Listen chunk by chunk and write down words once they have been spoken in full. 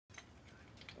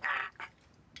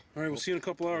All right, we'll see you in a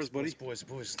couple hours, buddy. Boys.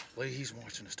 Leahy's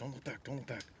watching us. Don't look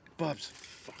back. Bubbs,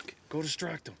 fuck. Go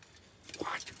distract him.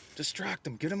 What? Distract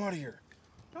him. Get him out of here.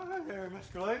 Hi there,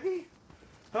 Mr. Leahy.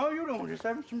 How are you doing? Just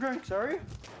having some drinks, are you?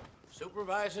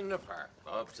 Supervising the park,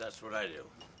 Bubbs. That's what I do.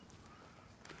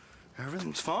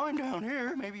 Everything's fine down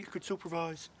here. Maybe you could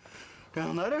supervise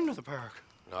down that end of the park.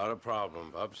 Not a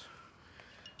problem, Bubbs.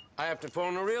 I have to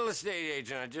phone a real estate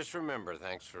agent. I just remember.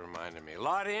 Thanks for reminding me. A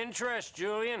lot of interest,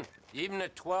 Julian. Even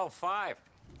at 12.5.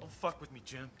 Don't fuck with me,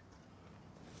 Jim.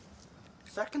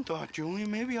 Second thought, Julian,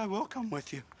 maybe I will come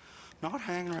with you. Not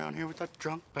hanging around here with that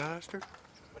drunk bastard.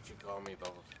 What you call me,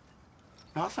 Bubbles?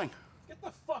 Nothing. Get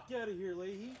the fuck out of here,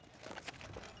 Leahy.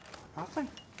 Nothing.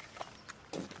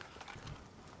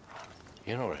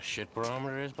 You know what a shit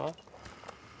barometer is, Bob?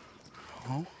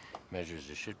 Oh? Measures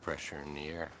the shit pressure in the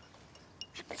air.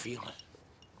 You can feel it.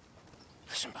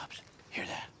 Listen, Bubs. Hear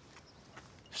that?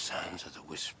 The sounds of the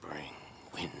whispering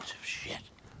winds of shit.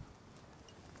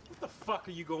 What the fuck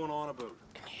are you going on about?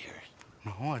 Can you hear it?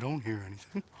 No, I don't hear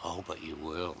anything. Oh, but you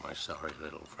will, my sorry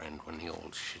little friend, when the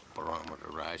old shit barometer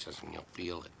rises, and you'll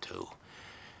feel it, too.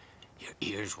 Your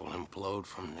ears will implode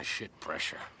from the shit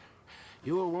pressure.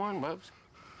 You were warned, Bubs.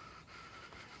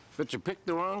 But you picked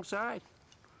the wrong side.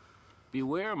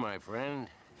 Beware, my friend.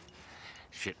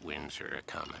 Shit winds are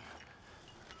a-coming.